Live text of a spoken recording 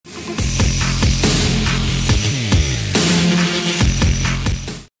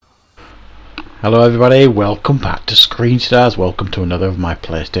Hello everybody, welcome back to Screen Stars, welcome to another of my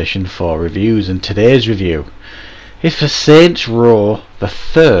PlayStation 4 reviews, and today's review is for Saints Row the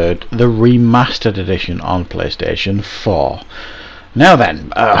Third, the Remastered edition on PlayStation 4. Now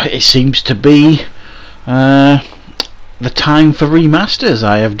then, it seems to be the time for remasters.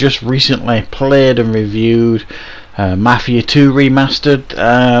 I have just recently played and reviewed Mafia 2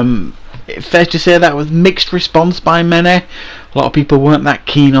 Remastered. Fair to say that was mixed response by many. A lot of people weren't that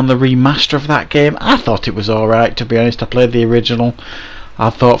keen on the remaster of that game. I thought it was alright, to be honest. I played the original. I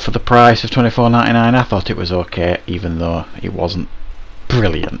thought for the price of $24.99 I thought it was okay, even though it wasn't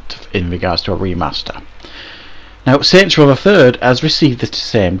brilliant in regards to a remaster. Now Saints Row the Third has received the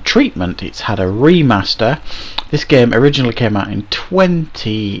same treatment. It's had a remaster. This game originally came out in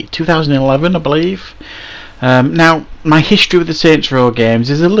 2011 I believe. Now my history with the Saints Row games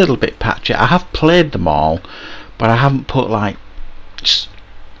is a little bit patchy. I have played them all, but I haven't put like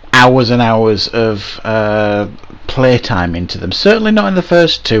hours and hours of playtime into them. Certainly not in the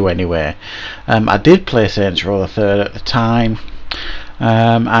first two anyway. I did play Saints Row the Third at the time,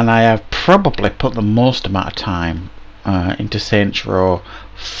 and I have probably put the most amount of time into Saints Row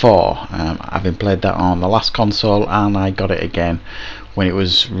 4, having played that on the last console, and I got it again when it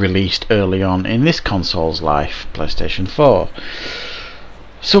was released early on in this console's life, PlayStation 4.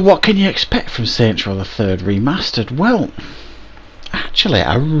 So what can you expect from Saints Row the Third Remastered? Well, actually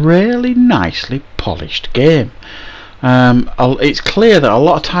a really nicely polished game. It's clear that a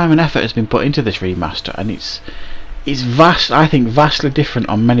lot of time and effort has been put into this remaster, and it's I think vastly different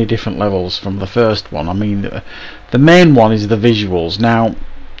on many different levels from the first one. I mean, the main one is the visuals. Now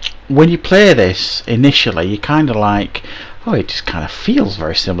when you play this initially, you kind of like, oh, it just kind of feels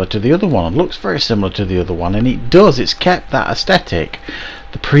very similar to the other one and looks very similar to the other one, and it does. It's kept that aesthetic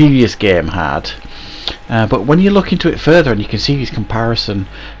the previous game had, but when you look into it further and you can see these comparison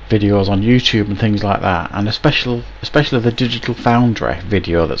videos on YouTube and things like that, and especially the Digital Foundry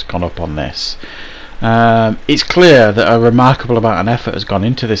video that's gone up on this, it's clear that a remarkable amount of effort has gone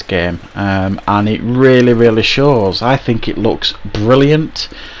into this game, and it really shows. I think it looks brilliant.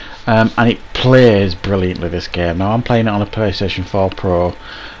 And it plays brilliantly, this game. Now I'm playing it on a PlayStation 4 Pro,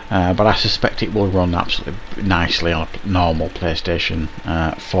 but I suspect it will run absolutely nicely on a normal PlayStation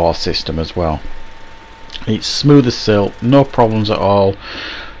 4 system as well. It's smooth as silk, no problems at all,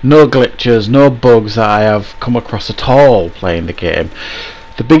 no glitches, no bugs that I have come across at all playing the game.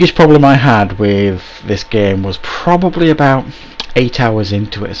 The biggest problem I had with this game was probably about 8 hours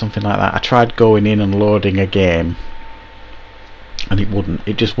into it or something like that. I tried going in and loading a game, and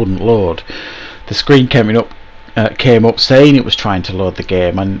it just wouldn't load. The screen came up saying it was trying to load the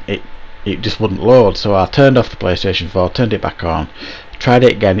game, and it just wouldn't load. So I turned off the PlayStation 4, turned it back on, tried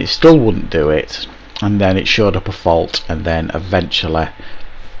it again, it still wouldn't do it, and then it showed up a fault, and then eventually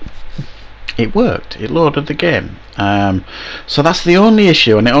it worked. It loaded the game. So that's the only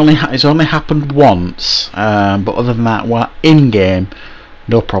issue, and it's only happened once, but other than that, well, in game,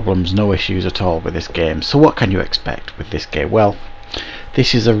 no problems, no issues at all with this game. So what can you expect with this game? Well,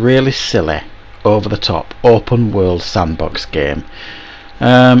 this is a really silly, over-the-top, open-world sandbox game.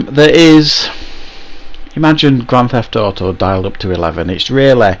 There is, imagine Grand Theft Auto dialed up to 11. It's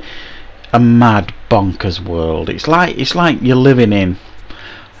really a mad, bonkers world. It's like you're living in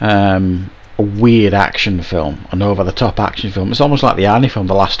a weird action film, an over-the-top action film. It's almost like the Arnie film,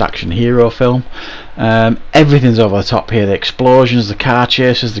 the Last Action Hero film. Everything's over the top here. The explosions, the car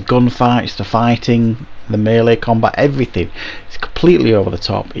chases, the gunfights, the fighting, the melee combat, everything. It's completely over the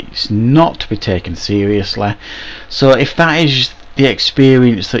top. It's not to be taken seriously. So if that is the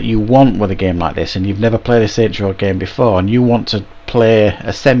experience that you want with a game like this, and you've never played a Saints Row game before, and you want to play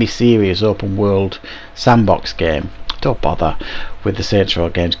a semi-serious open world sandbox game, don't bother with the Saints Row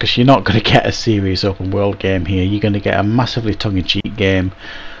games, because you're not going to get a serious open world game here. You're going to get a massively tongue-in-cheek game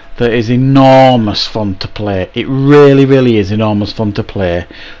that is enormous fun to play. It really is enormous fun to play.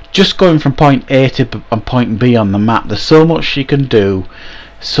 Just going from point A to point B on the map, there's so much you can do,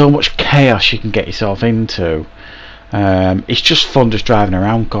 so much chaos you can get yourself into. It's just fun just driving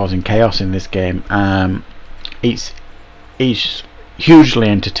around causing chaos in this game. It's hugely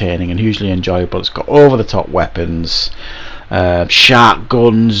entertaining and hugely enjoyable. It's got over the top weapons, shark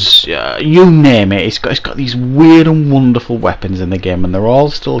guns, you name it. It's got these weird and wonderful weapons in the game, and they're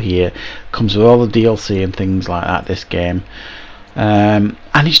all still here. Comes with all the DLC and things like that, this game, and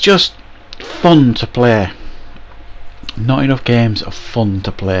it's just fun to play. Not enough games are fun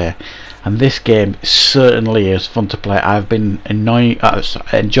to play, and this game certainly is fun to play. I've been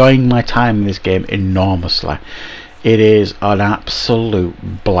enjoying my time in this game enormously. It is an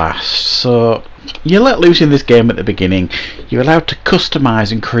absolute blast. So you're let loose in this game at the beginning. You're allowed to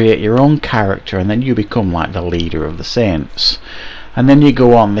customize and create your own character, and then you become like the leader of the Saints. And then you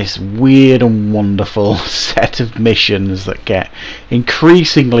go on this weird and wonderful set of missions that get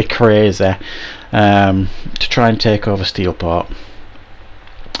increasingly crazy to try and take over Steelport,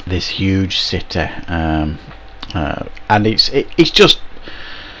 this huge city. And it's just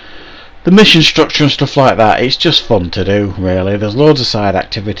the mission structure and stuff like that. It's just fun to do, really. There's loads of side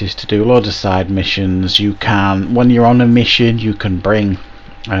activities to do, loads of side missions. You can, when you're on a mission, you can bring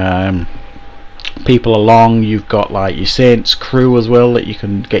people along. You've got like your Saints crew as well that you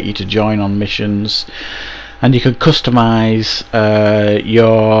can get you to join on missions, and you can customize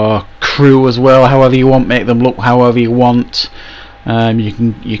your crew as well, however you want, make them look however you want. You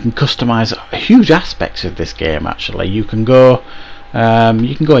can customize huge aspects of this game. Actually, you can go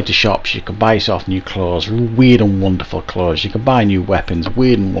into shops, you can buy yourself new clothes, weird and wonderful clothes. You can buy new weapons,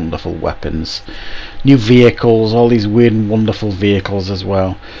 weird and wonderful weapons, new vehicles, all these weird and wonderful vehicles as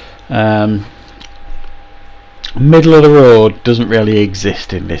well. Middle of the road doesn't really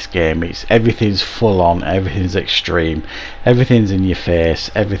exist in this game. Everything's full on, everything's extreme, everything's in your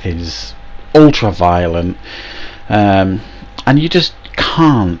face, everything's ultra violent, and you just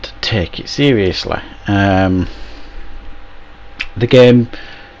can't take it seriously. The game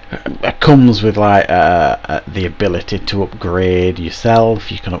comes with like the ability to upgrade yourself.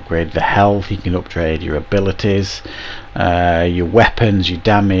 You can upgrade the health, you can upgrade your abilities, your weapons, your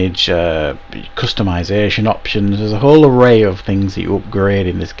damage, customization options. There's a whole array of things that you upgrade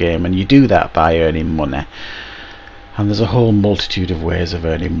in this game, and you do that by earning money. And there's a whole multitude of ways of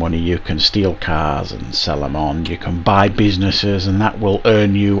earning money. You can steal cars and sell them on. You can buy businesses, and that will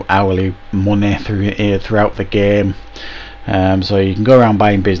earn you hourly money throughout the game. So you can go around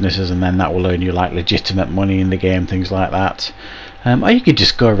buying businesses, and then that will earn you like legitimate money in the game, things like that. Or you could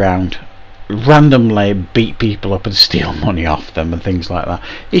just go around randomly beat people up and steal money off them and things like that.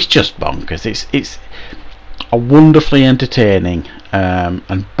 It's just bonkers. It's a wonderfully entertaining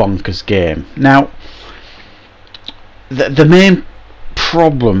and bonkers game. Now, the main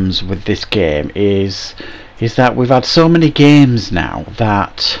problems with this game is that we've had so many games now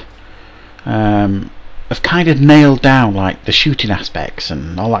that have kind of nailed down like the shooting aspects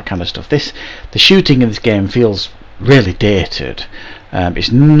and all that kind of stuff. The shooting in this game feels really dated.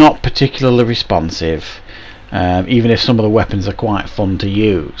 It's not particularly responsive, even if some of the weapons are quite fun to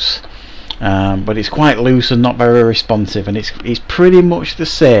use. But it's quite loose and not very responsive, and it's pretty much the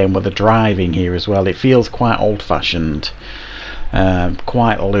same with the driving here as well. It feels quite old-fashioned,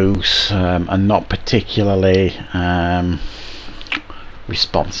 quite loose, and not particularly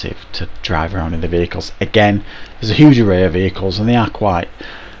responsive to drive around in the vehicles. Again, there's a huge array of vehicles, and they are quite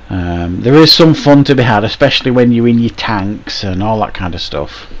there is some fun to be had, especially when you're in your tanks and all that kind of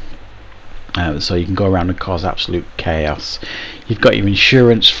stuff. So you can go around and cause absolute chaos. You've got your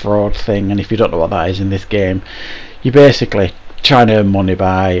insurance fraud thing, and if you don't know what that is in this game, you're basically trying to earn money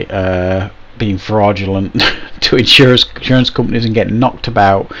by being fraudulent to insurance companies and getting knocked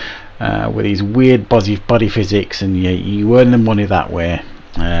about with these weird body physics, and you earn the money that way,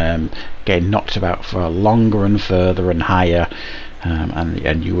 getting knocked about for longer and further and higher,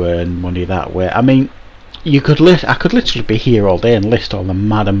 and you earn money that way. I mean, I could literally be here all day and list all the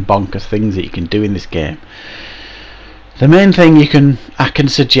mad and bonkers things that you can do in this game. The main thing I can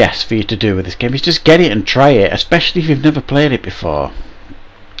suggest for you to do with this game is just get it and try it, especially if you've never played it before.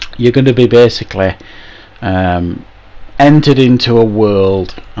 You're going to be basically entered into a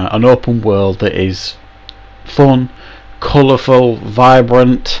world, an open world that is fun, colourful,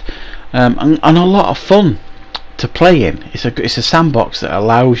 vibrant, and a lot of fun to play in. It's a sandbox that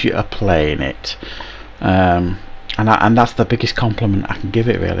allows you to play in it, and that's the biggest compliment I can give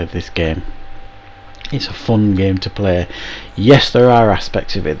it, really, this game. It's a fun game to play. Yes, there are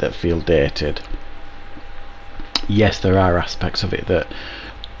aspects of it that feel dated. Yes, there are aspects of it that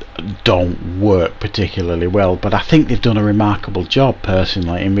don't work particularly well, but I think they've done a remarkable job,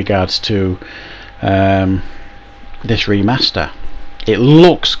 personally, in regards to this remaster. It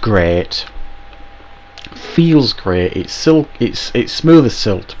looks great, feels great, it's smooth as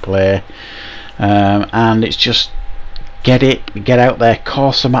silk to play, and it's just get out there,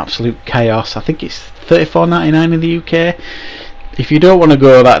 cause some absolute chaos. I think it's $34.99 in the UK. If you don't want to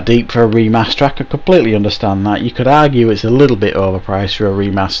go that deep for a remaster, I could completely understand that. You could argue it's a little bit overpriced for a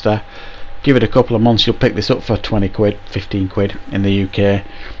remaster. Give it a couple of months, you'll pick this up for 20 quid, 15 quid in the UK.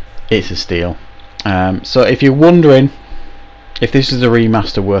 It's a steal. So if you're wondering if this is a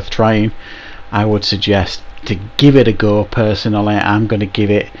remaster worth trying, I would suggest to give it a go. Personally, I'm going to give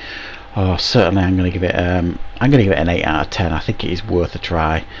it, certainly I'm going to give it I'm going to give it an 8 out of 10. I think it is worth a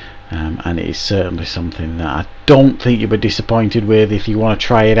try, and it is certainly something that I don't think you'll be disappointed with if you want to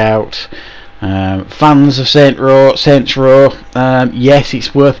try it out. Fans of Saints Row, yes,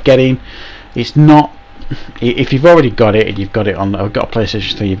 it's worth getting. It's not, if you've already got it and you've got it on, I've got a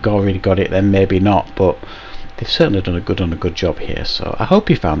PlayStation 3, you've already got it, then maybe not, but they've certainly done a good job here. So I hope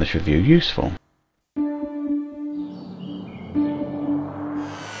you found this review useful.